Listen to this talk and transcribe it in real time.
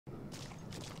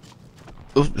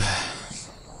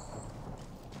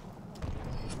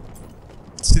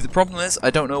See, the problem is, I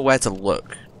don't know where to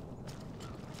look.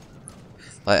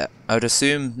 Like, I would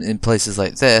assume in places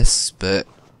like this, but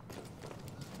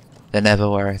they're never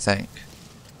where I think.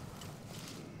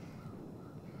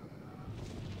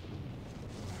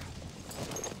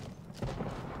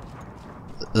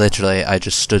 Literally, I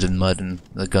just stood in mud and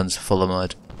the gun's full of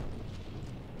mud.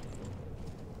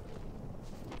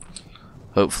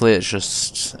 Hopefully it's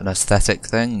just an aesthetic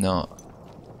thing, not...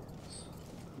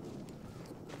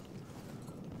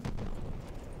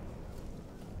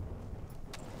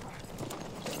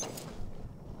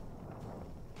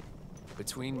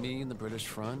 Between me and the British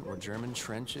front were German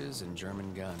trenches and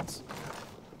German guns.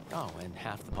 Oh, and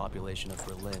half the population of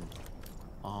Berlin.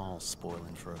 All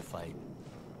spoiling for a fight.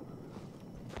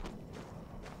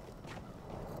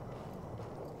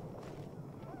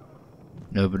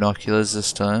 No binoculars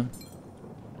this time.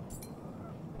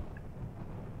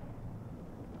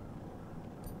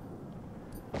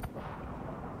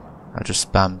 I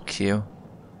just spam Q.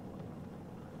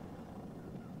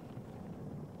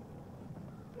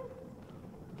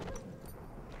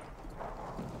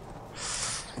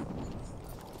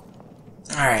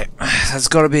 Alright, there's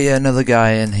gotta be another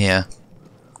guy in here.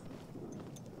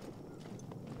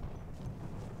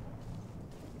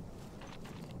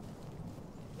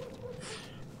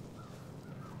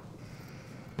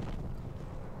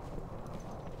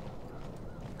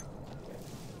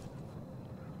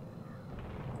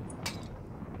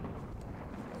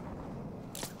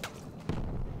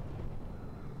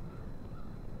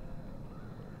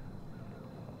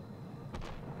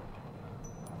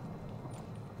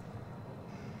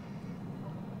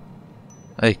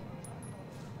 Hey.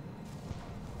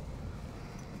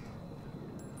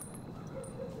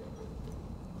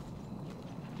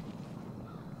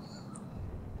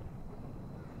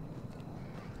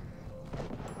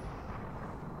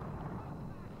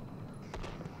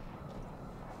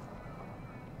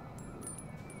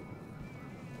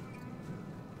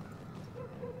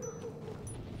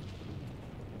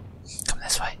 Come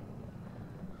this way.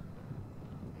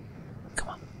 Come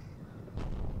on.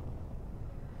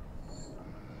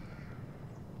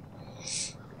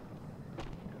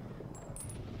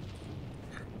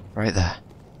 Right there.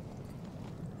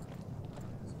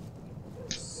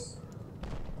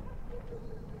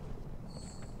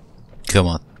 Come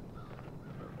on.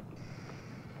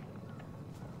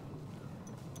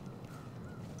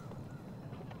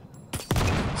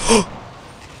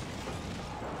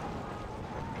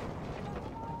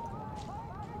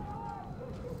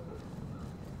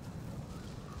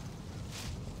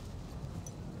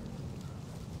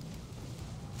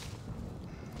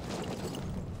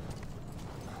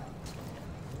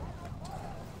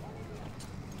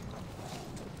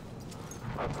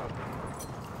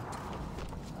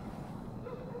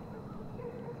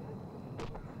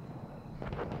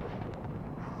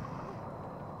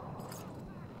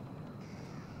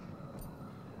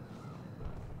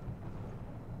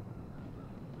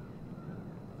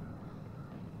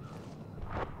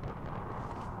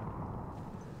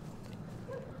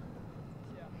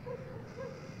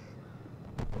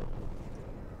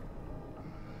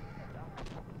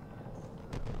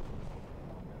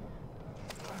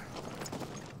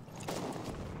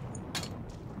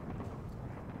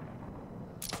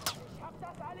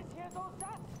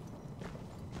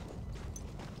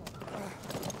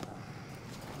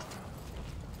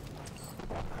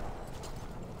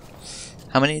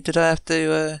 How many did I have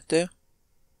to do?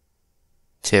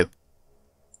 2.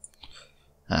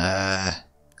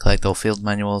 Collect all field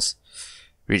manuals.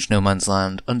 Reach no man's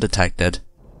land undetected.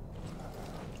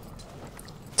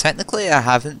 Technically, I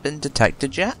haven't been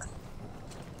detected yet.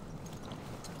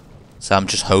 So I'm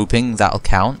just hoping that'll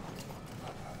count.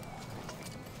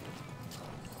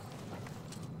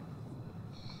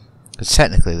 Because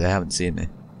technically, they haven't seen me.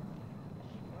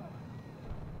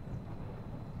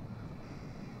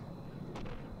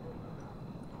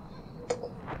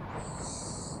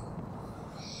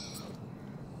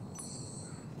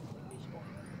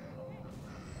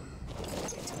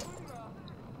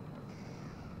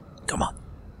 Come on.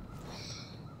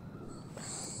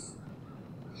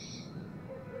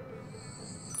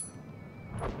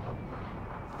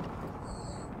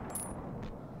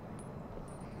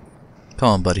 Come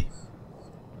on, buddy.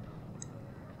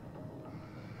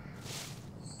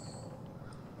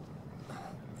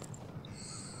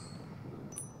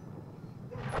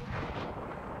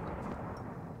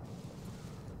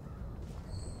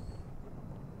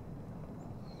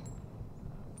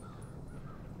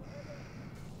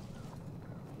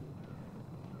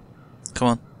 Come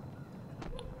on.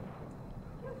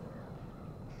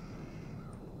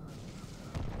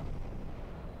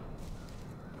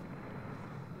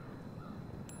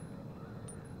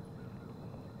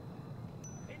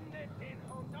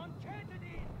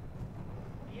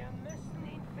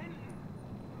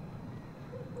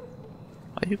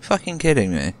 Are you fucking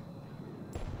kidding me?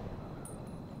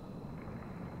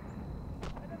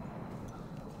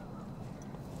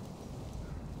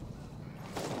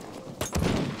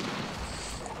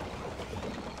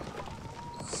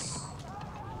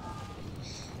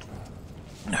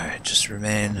 Alright, just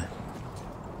remain.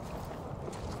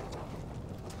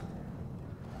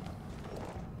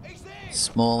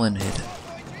 Small and hidden.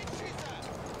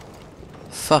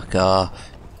 Fuck off.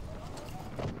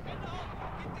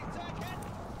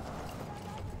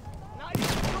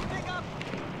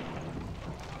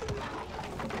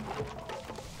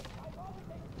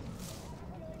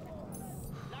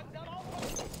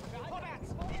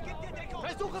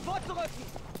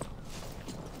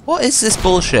 What is this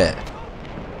bullshit?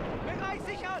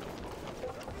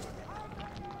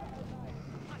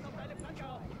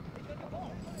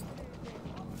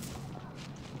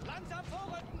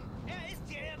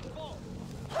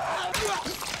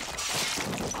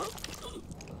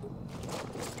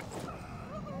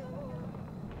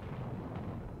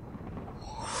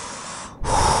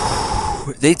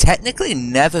 They technically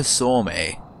never saw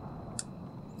me.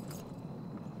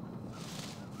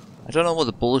 I don't know what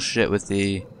the bullshit with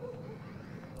the...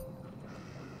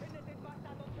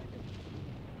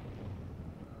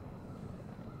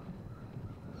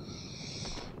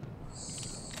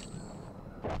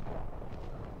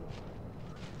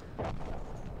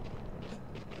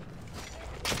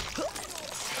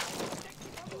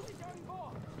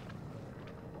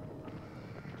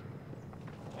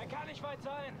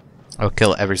 I'll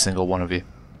kill every single one of you.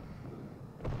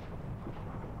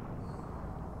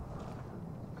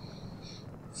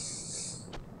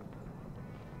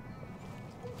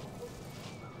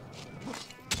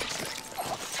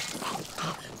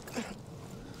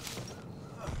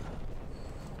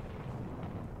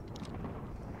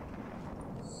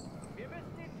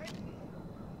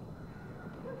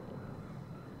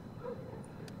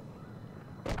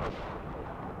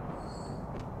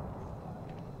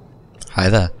 Hi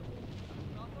there.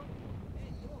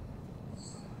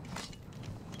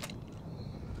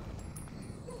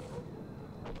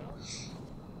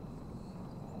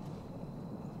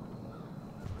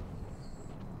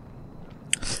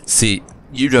 See,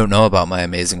 you don't know about my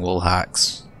amazing wall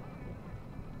hacks.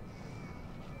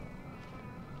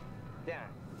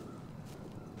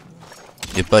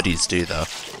 Your buddies do, though.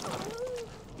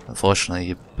 Unfortunately,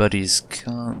 your buddies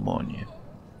can't warn you.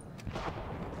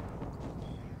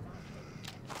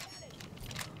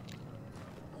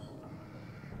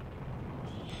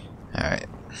 Alright.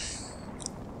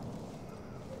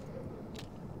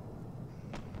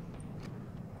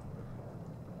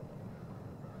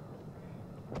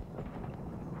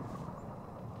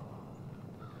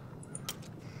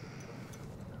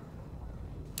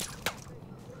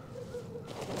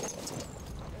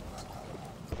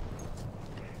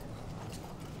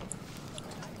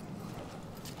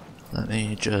 Let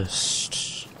me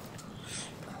just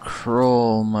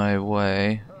crawl my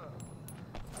way.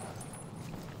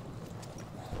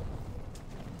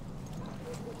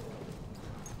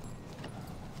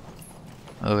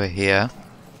 Over here.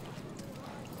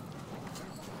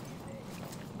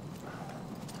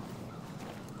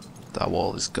 That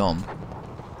wall is gone.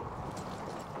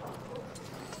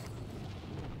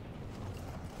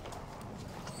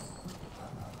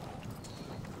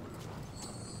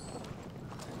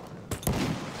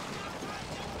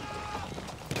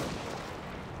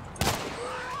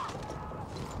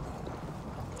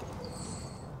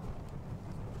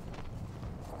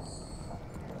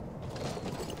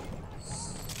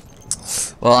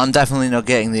 Well, I'm definitely not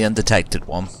getting the undetected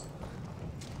one.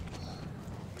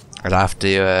 I'd have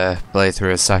to play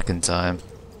through a second time.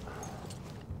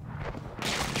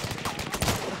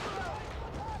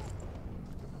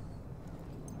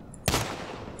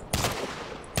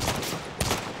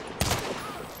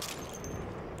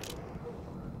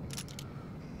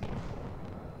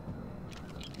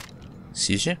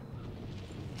 Excuse you?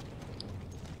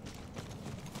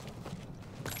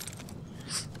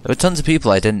 There were tons of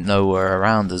people I didn't know were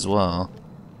around as well.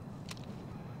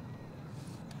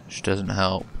 Which doesn't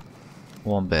help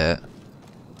one bit.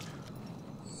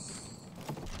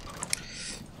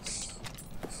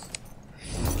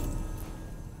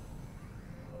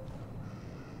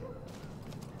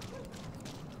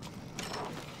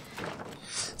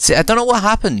 See, I don't know what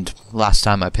happened last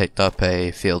time I picked up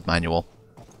a field manual.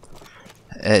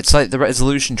 It's like the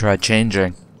resolution tried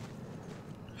changing.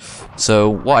 So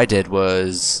what I did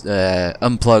was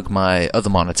unplug my other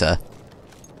monitor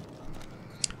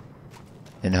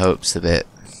in hopes of it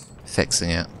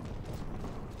fixing it.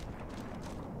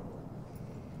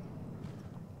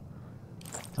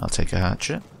 I'll take a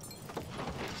hatchet.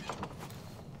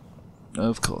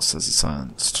 Of course, there's a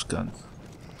silenced gun.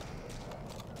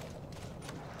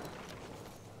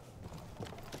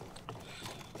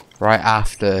 Right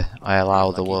after I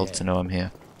allow the world to know I'm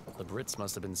here. The Brits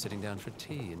must have been sitting down for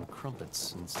tea and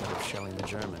crumpets instead of shelling the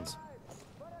Germans.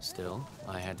 Still,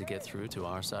 I had to get through to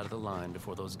our side of the line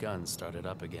before those guns started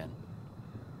up again.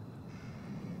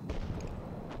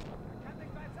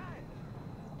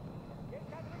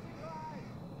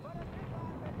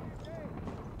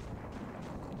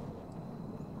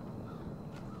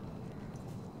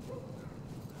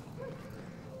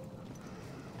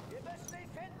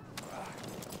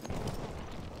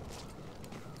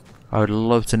 I would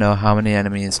love to know how many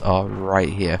enemies are right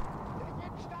here.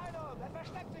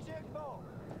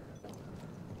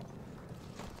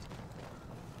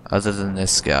 Other than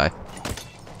this guy.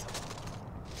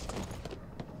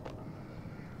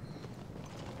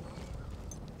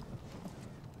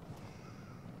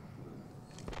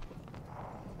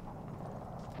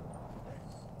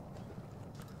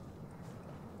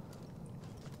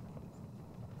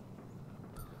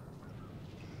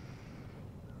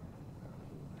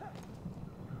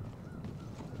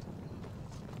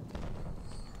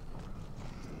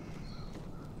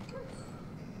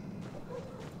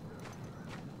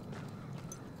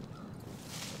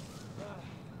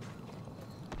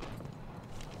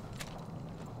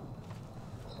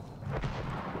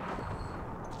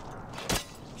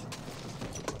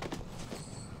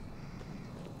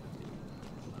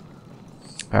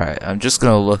 Alright, I'm just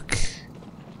gonna look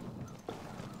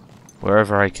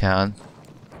wherever I can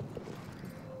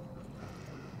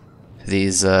for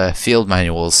these field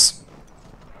manuals.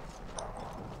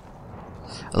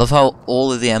 I love how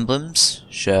all of the emblems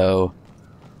show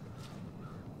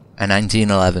a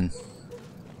 1911.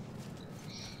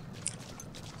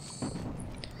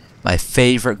 My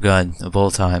favorite gun of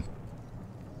all time.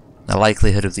 The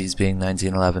likelihood of these being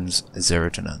 1911s is 0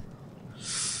 to none.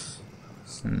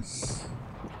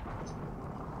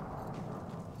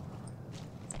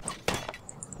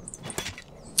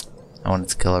 I wanted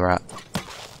to kill a rat.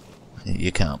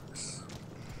 You can't.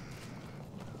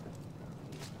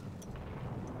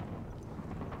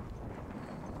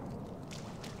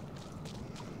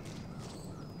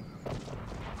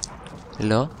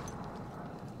 Hello?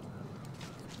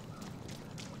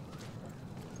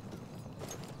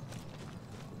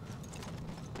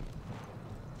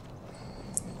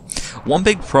 One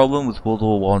big problem with World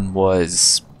War I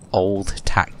was old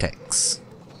tactics.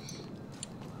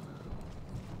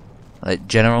 Like,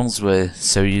 generals were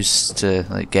so used to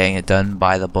like getting it done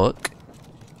by the book,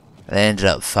 they ended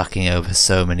up fucking over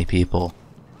so many people.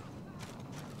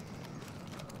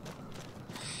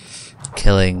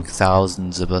 Killing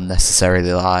thousands of unnecessary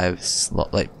lives.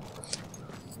 Like,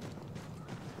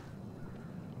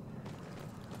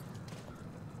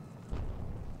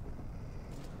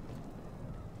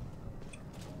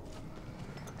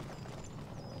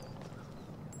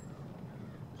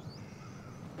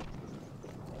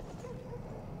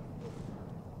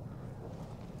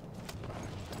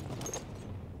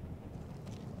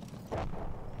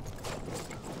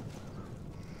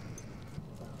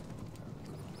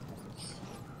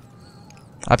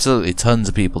 absolutely tons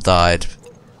of people died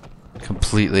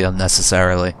completely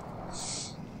unnecessarily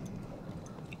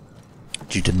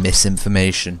due to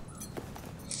misinformation.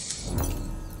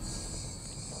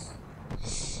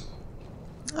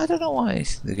 I don't know why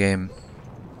the game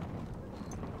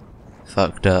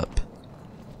fucked up.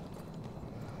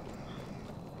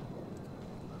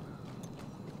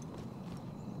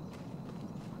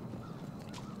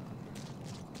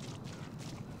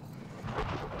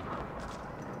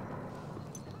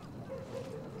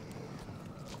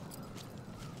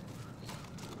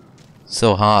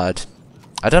 So hard.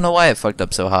 I don't know why it fucked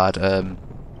up so hard. When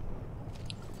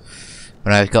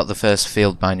I got the first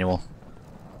field manual.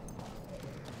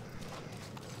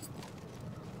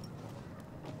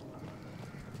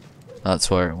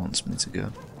 That's where it wants me to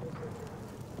go.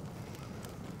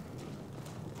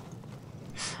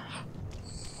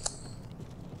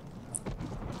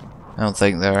 I don't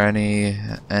think there are any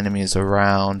enemies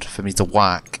around for me to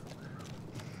whack.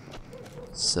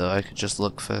 So I could just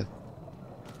look for...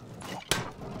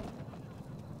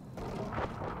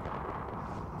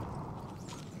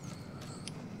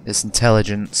 this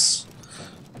intelligence,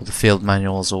 or the field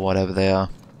manuals, or whatever they are.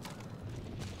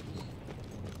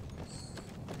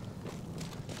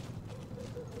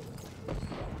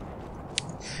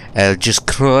 I'll just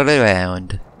crawl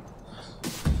around.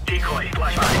 Decoy,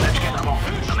 flashbang, let's get them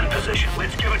off. I'm in position,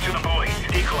 let's give it to them, boys.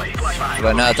 Decoy, flashbang.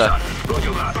 Granada.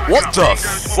 What the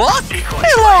fuck? Decoy,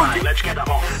 flashbang, let's get them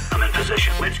off. I'm in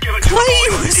position, let's give it to them, boys.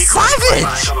 Clay, you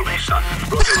savage! Cover me, son.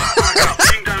 Roger that, back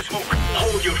up.